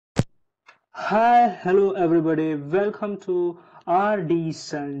Hi, hello everybody, welcome to RD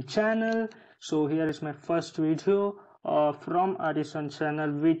Sun channel. So here is my first video from RD Sun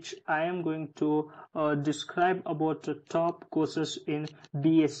channel, which I am going to describe about the top courses in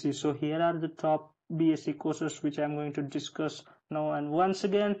BSc. So here are the top BSc courses which I am going to discuss now, and once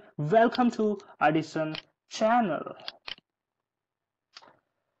again welcome to RD Sun channel.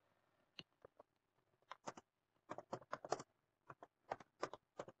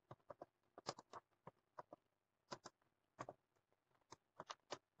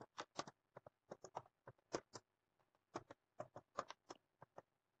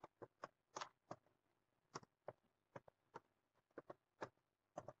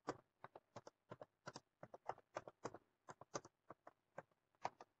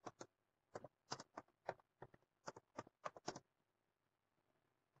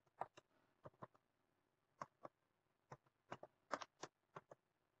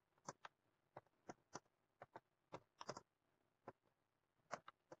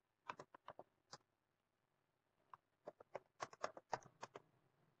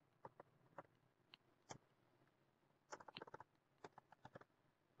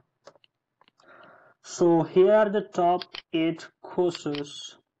 So here are the top 8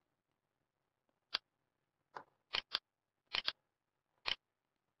 courses.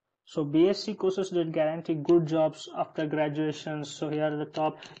 So BSc courses that guarantee good jobs after graduation. So here are the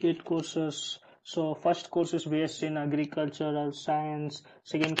top 8 courses. So first course is BSc in agricultural science,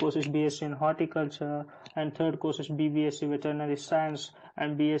 second course is BSc in horticulture, and third course is BBSc veterinary science,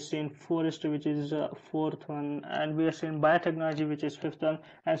 and BSc in forestry, which is fourth one, and BSc in biotechnology, which is fifth one,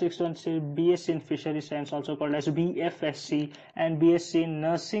 and sixth one is BSc in fishery science, also called as BFSC, and BSc in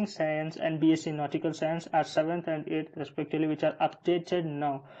nursing science and BSc in nautical science are seventh and eighth respectively, which are updated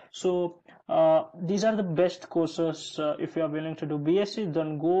now. So these are the best courses. If you are willing to do BSc,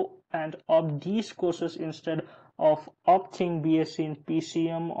 then go and opt these courses instead of opting BSc in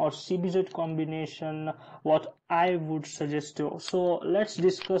PCM or CBZ combination, what I would suggest to. So let's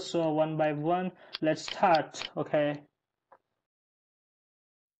discuss one by one. Let's start. Okay.